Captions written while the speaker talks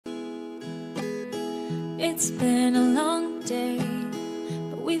It's been a long day,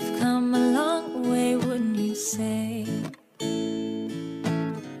 but we've come a long way, wouldn't you say?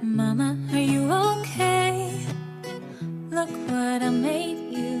 Mama, are you okay? Look what I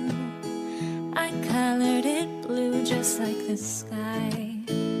made you. I colored it blue just like the sky,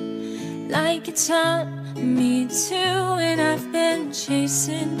 like you taught me to. And I've been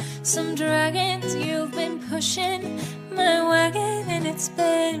chasing some dragons, you've been pushing my wagon, and it's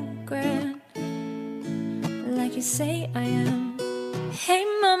been grand, like you say I am. Hey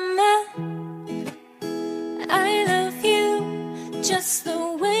mama, I love you just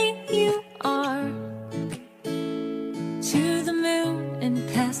the way you are, to the moon and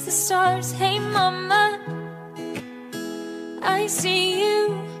past the stars. Hey mama, I see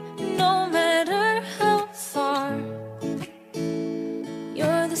you no matter how far.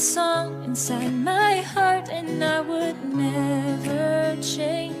 You're the song inside my heart, and I would never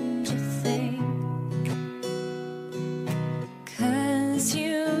change a thing, 'cause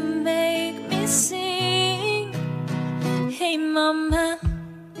you make me sing. Hey mama,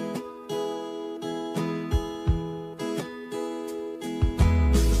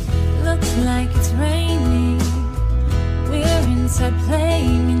 looks like it's raining. We're inside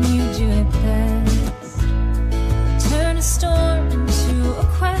playing and you do it best. Turn a storm into a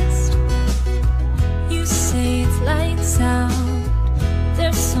quest. You say it's lights out.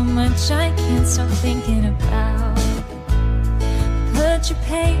 There's so much I can't stop thinking about. Put your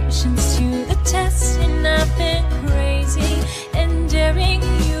patience to the test, and I've been